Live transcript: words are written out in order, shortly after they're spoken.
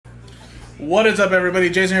What is up, everybody?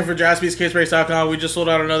 Jason here for JaspysCaseBreaks.com. We just sold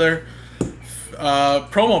out another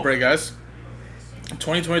promo break, guys.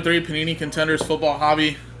 2023 Panini Contenders Football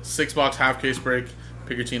Hobby 6-box half case break.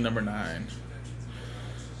 Pick your team number 9.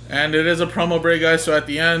 And it is a promo break, guys. So at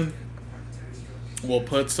the end, we'll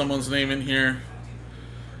put someone's name in here.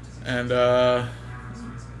 And I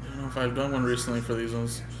don't know if I've done one recently for these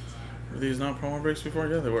ones. Were these not promo breaks before?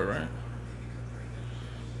 Yeah, they were, right?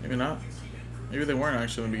 Maybe not. Maybe they weren't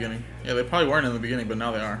actually in the beginning. Yeah, they probably weren't in the beginning, but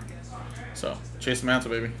now they are. So, chase the mantle,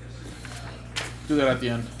 baby. Do that at the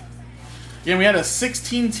end. Again, we had a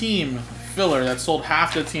 16-team filler that sold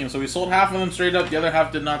half the team. So we sold half of them straight up. The other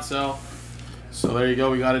half did not sell. So there you go.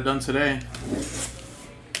 We got it done today.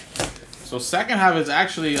 So second half is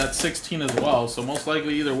actually at 16 as well. So most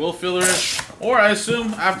likely either we'll filler it, or I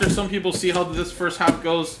assume after some people see how this first half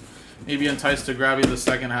goes, maybe enticed to grabbing the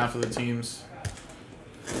second half of the teams.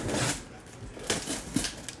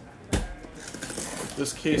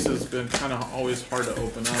 This case has been kind of always hard to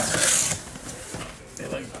open up. They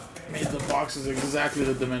like made the boxes exactly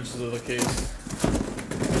the dimensions of the case.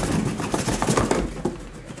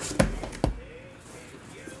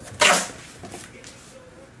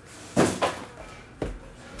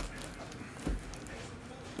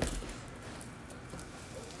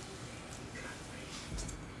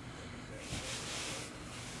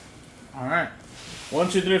 All right, 1,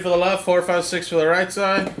 2, 3 for the left, 4, 5, 6 for the right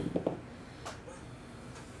side.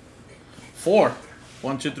 4.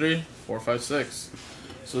 1, 2, 3, 4, 5, 6.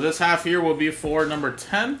 So this half here will be for number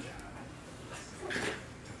 10.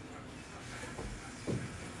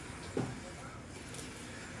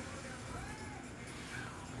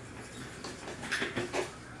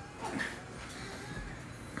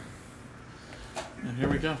 And here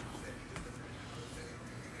we go.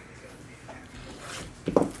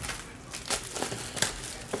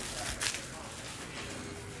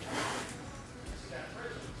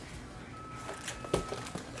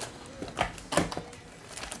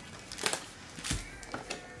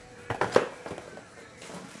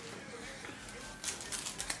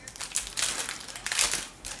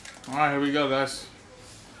 Alright, here we go, guys.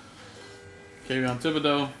 Kayvon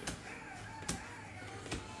Thibodeau.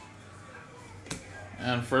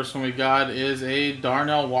 And first one we got is a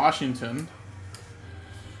Darnell Washington.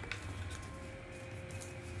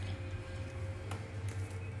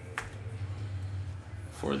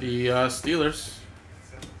 For the Steelers.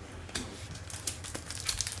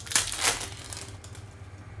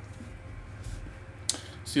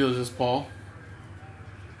 Steelers is Paul.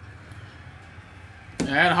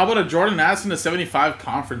 And how about a Jordan Addison to 75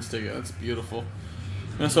 conference ticket? That's beautiful.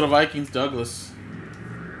 Minnesota Vikings, Douglas.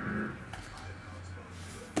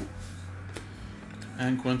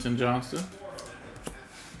 And Quentin Johnston.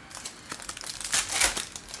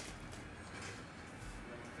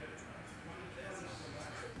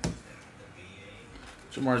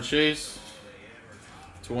 Jamar Chase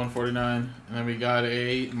to 149. And then we got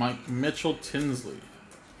a Mike Mitchell Tinsley.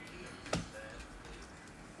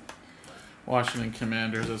 Washington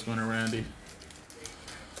Commanders, that's going to Randy.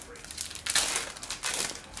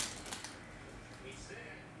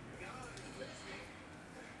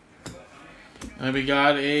 And then we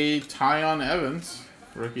got a Tyon Evans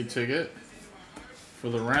rookie ticket for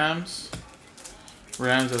the Rams.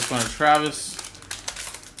 Rams, that's going to Travis.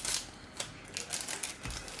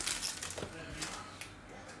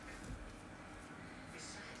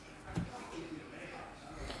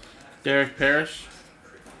 Derek Parrish.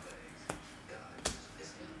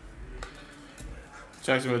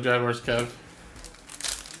 Jacksonville Jaguars, Kev.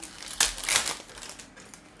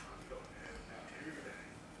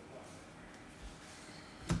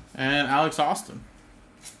 And Alex Austin.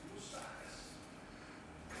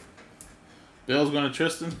 Bill's going to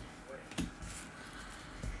Tristan.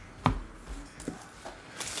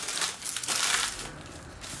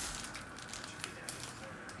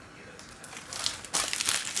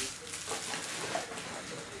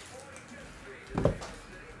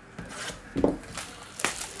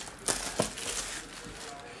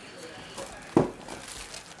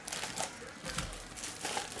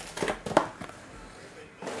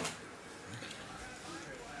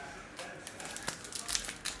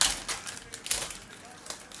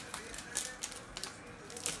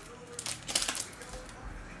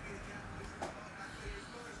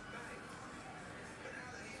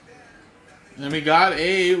 And then we got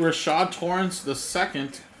a Rashad Torrance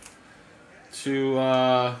II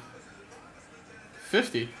to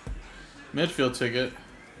 50 midfield ticket.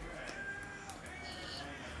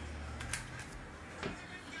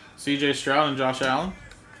 CJ Stroud and Josh Allen.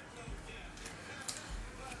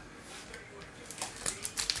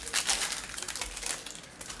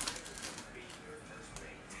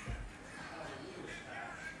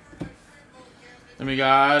 Then we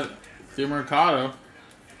got the Mercado.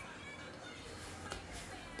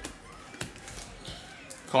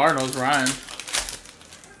 Cardinals, Ryan.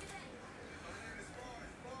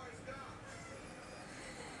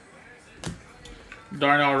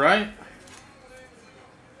 Darnell Wright.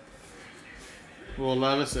 Will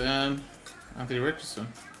Levis and Anthony Richardson.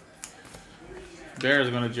 Bears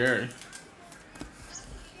going to Jerry.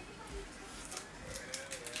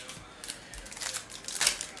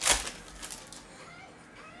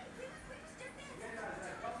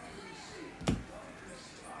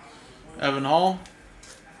 Evan Hall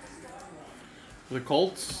for the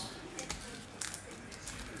Colts.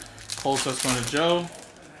 Colts, that's going to Joe.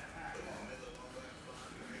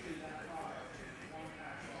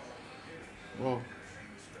 Whoa.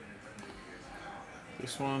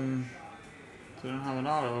 This one didn't have an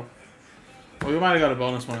auto. Well, we might have got a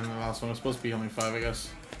bonus one in the last one. It's supposed to be only 5, I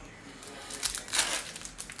guess.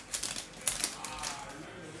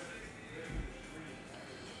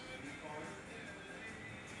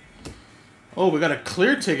 Oh, we got a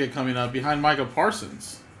clear ticket coming up behind Micah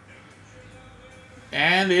Parsons.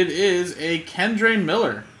 And it is a Kendre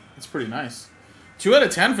Miller. That's pretty nice. 2 out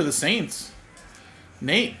of 10 for the Saints.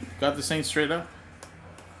 Nate got the Saints straight up.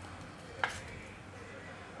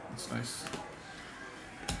 That's nice.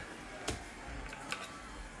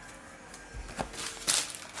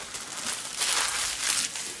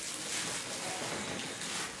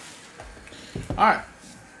 Alright.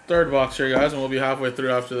 Third box here, guys, and we'll be halfway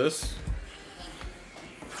through after this.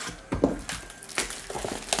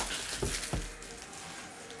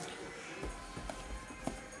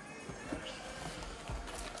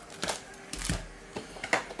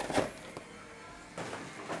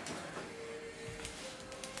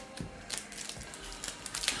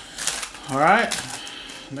 Alright,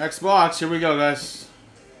 next box. Here we go, guys.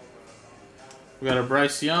 We got a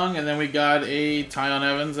Bryce Young, and then we got a Tyon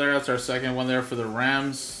Evans there. That's our second one there for the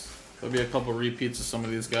Rams. There'll be a couple repeats of some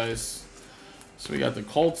of these guys. So we got the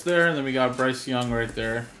Colts there, and then we got Bryce Young right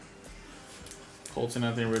there. Colts and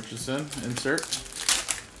Anthony Richardson. Insert.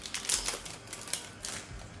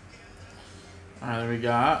 Alright, then we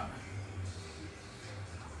got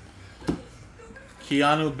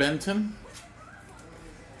Keanu Benton.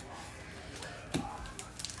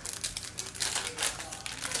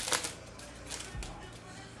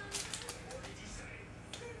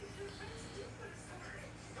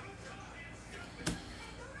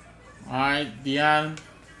 Alright, Deion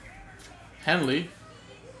Henley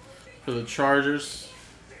for the Chargers.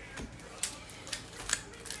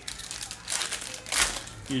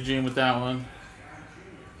 Eugene with that one.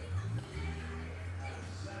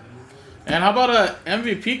 And how about a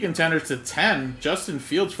MVP contender to 10? Justin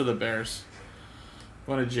Fields for the Bears.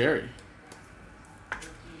 Going to Jerry. Got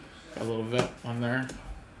a little vet on there.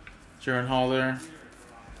 Jaron Hall there.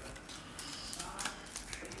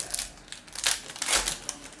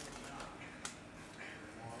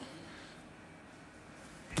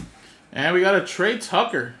 And we got a Trey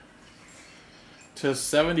Tucker to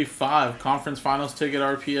 75. Conference Finals ticket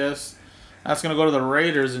RPS. That's going to go to the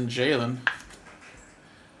Raiders and Jalen.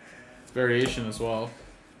 Variation as well.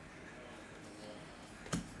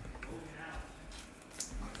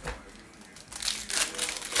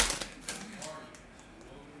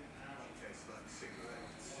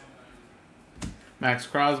 Max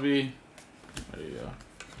Crosby. There you go.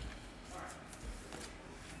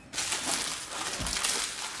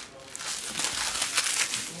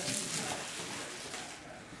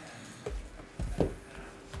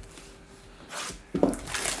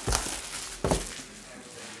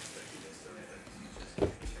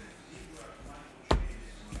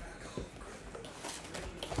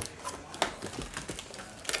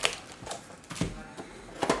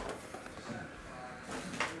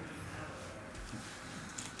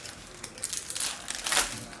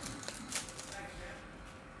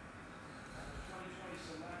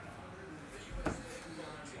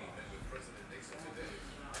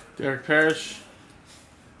 Derek Parrish.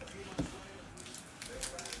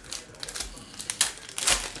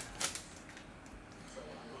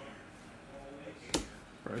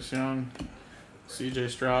 Bryce Young.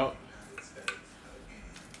 CJ Stroud.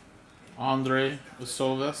 Andre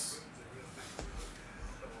Usovis.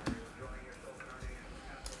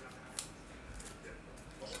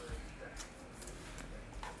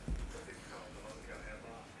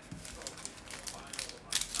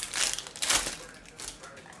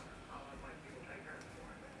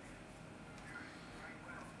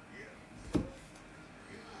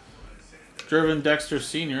 Jervin Dexter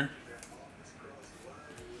Sr.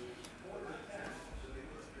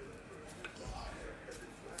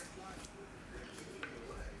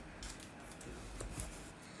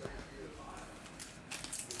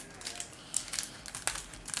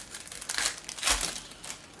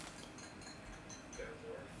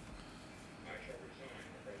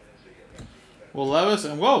 Will Levis,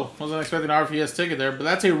 and whoa, wasn't expecting an RPS ticket there, but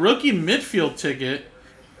that's a rookie midfield ticket.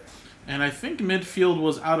 And I think midfield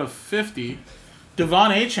was out of 50.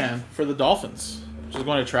 Devon Achane for the Dolphins, which is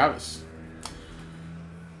going to Travis.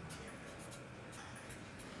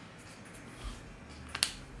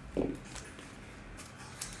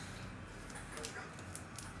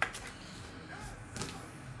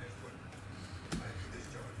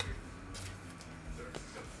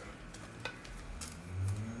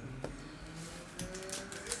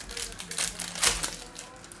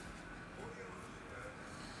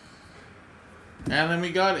 And then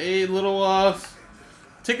we got a little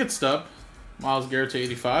ticket stub, Myles Garrett to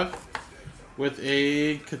 85, with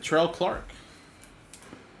a Catrell Clark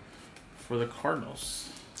for the Cardinals.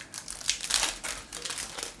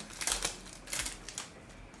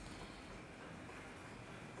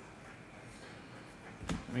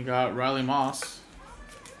 We got Riley Moss,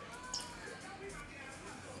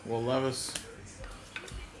 Will Levis,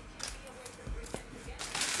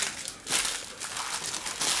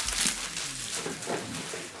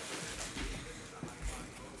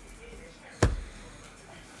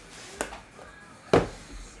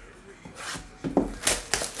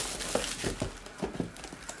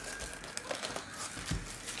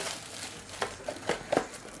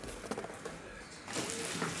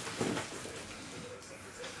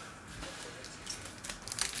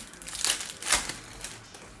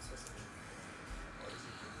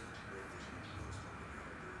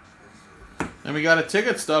 and we got a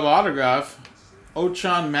ticket stub autograph,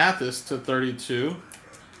 Ochon Mathis to 32.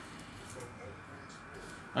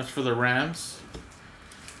 That's for the Rams.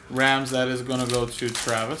 Rams, that is going to go to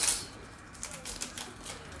Travis.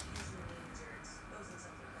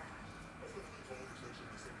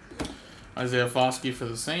 Isaiah Foskey for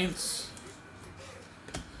the Saints.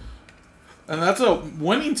 And that's a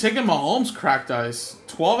winning ticket Mahomes cracked ice.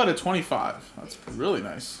 12 out of 25. That's really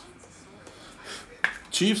nice.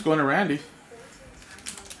 Chiefs going to Randy.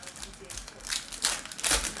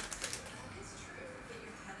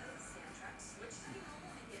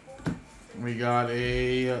 We got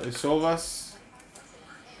a Isovas,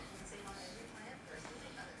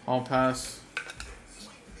 All Pass,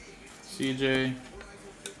 CJ,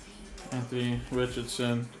 Anthony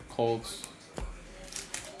Richardson, Colts.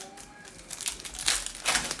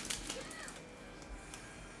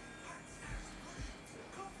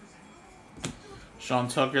 Sean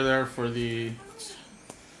Tucker there for the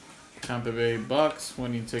Tampa Bay Bucks,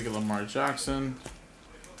 winning ticket Lamar Jackson.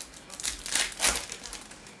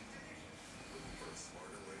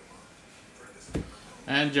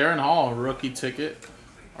 And Jaron Hall, rookie ticket,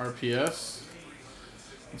 RPS.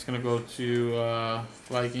 It's going to go to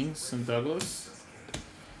Vikings and Douglas.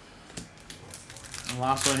 And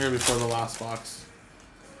last one here before the last box.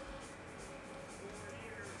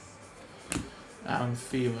 Adam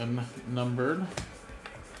Thielen, numbered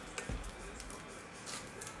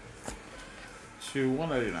to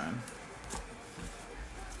 199.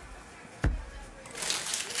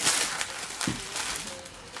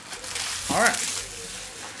 All right.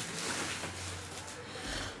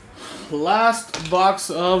 Last box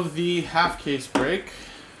of the half case break.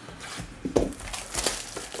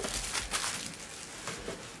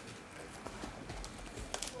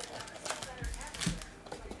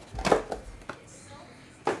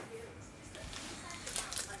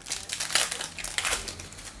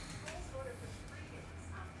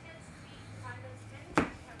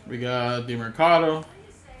 We got DeMarcado.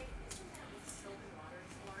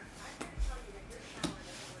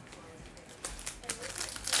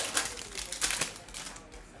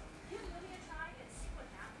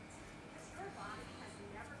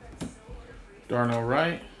 Darnell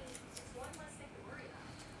Wright.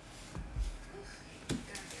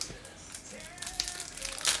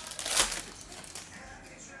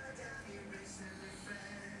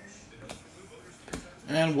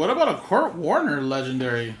 And what about a Kurt Warner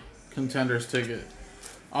legendary Contenders ticket?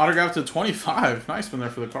 Autographed to 25. Nice one there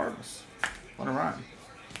for the Cardinals. What a ride.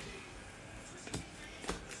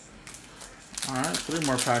 Alright, 3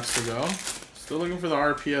 more packs to go. Still looking for the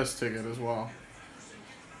RPS ticket as well.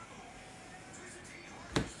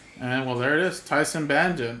 And, well, there it is. Tyson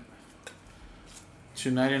Bagent.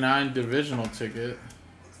 299 divisional ticket.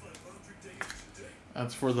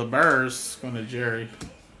 That's for the Bears. Going to Jerry.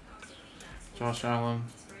 Josh Allen.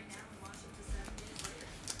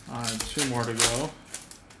 Alright, 2 more to go.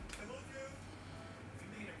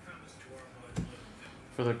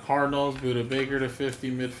 For the Cardinals, Buda Baker to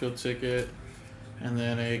 50 midfield ticket. And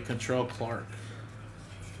then a Catrell Clark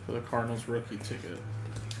for the Cardinals rookie ticket.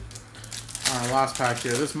 Alright, last pack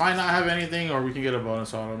here. This might not have anything, or we can get a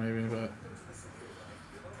bonus auto maybe, but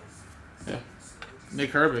yeah.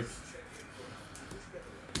 Nick Herbig.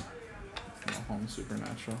 Home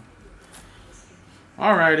Supernatural.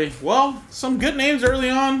 Alrighty. Well, some good names early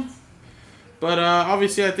on. But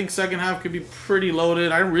obviously, I think second half could be pretty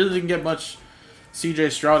loaded. I really didn't get much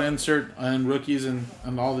C.J. Stroud insert and rookies and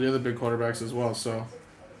all the other big quarterbacks as well. So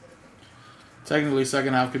technically,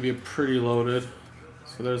 second half could be pretty loaded.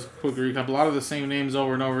 So there's a quick recap. A lot of the same names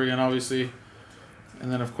over and over again, obviously.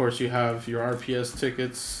 And then, of course, you have your RPS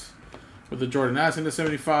tickets with the Jordan Addison to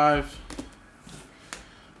 75.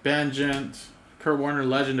 Bangent. Kurt Warner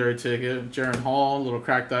legendary ticket. Jaron Hall, little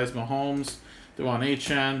cracked ice Mahomes. Devon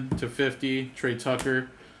Achane to 50. Trey Tucker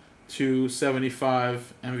to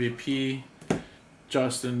 75. MVP.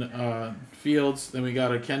 Justin Fields. Then we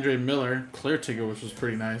got a Kendre Miller clear ticket, which was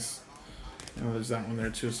pretty nice. And there's that one there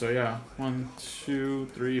too. So yeah, 1, 2,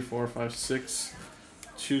 3, 4, 5, 6.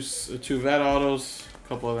 Two vet autos. A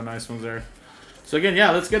couple other nice ones there. So again,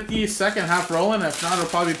 yeah, let's get the second half rolling. If not, I'll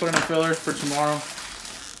probably put in a filler for tomorrow.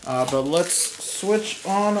 But let's switch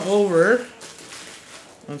on over.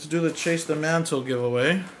 Let's do the Chase the Mantle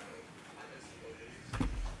giveaway.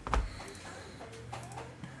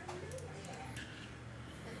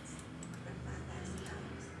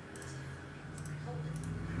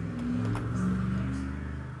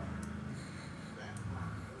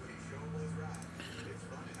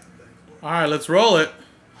 All right, let's roll it.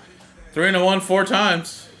 3 and a 1, 4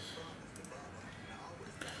 times.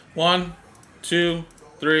 1, 2,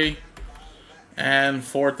 3, and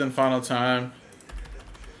fourth and final time.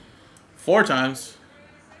 4 times.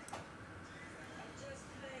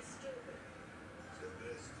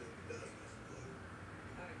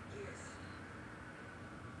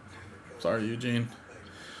 Sorry, Eugene.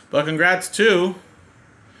 But congrats to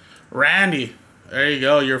Randy. There you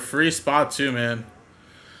go. Your free spot too, man.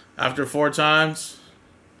 After 4 times.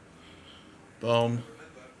 Boom.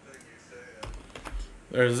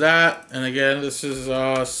 There's that. And again, this is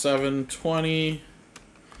 720.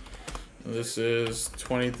 This is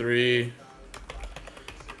 23.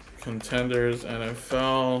 Contenders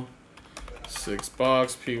NFL. 6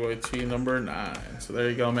 box PYT number 9. So there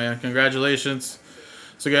you go, man. Congratulations.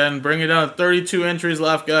 So again, bring it down to 32 entries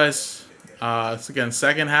left, guys. So again,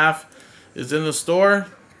 second half is in the store.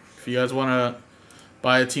 If you guys want to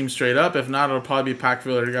buy a team straight up. If not, it'll probably be pack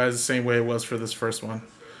filler, guys, the same way it was for this first one.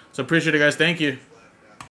 So appreciate it, guys. Thank you.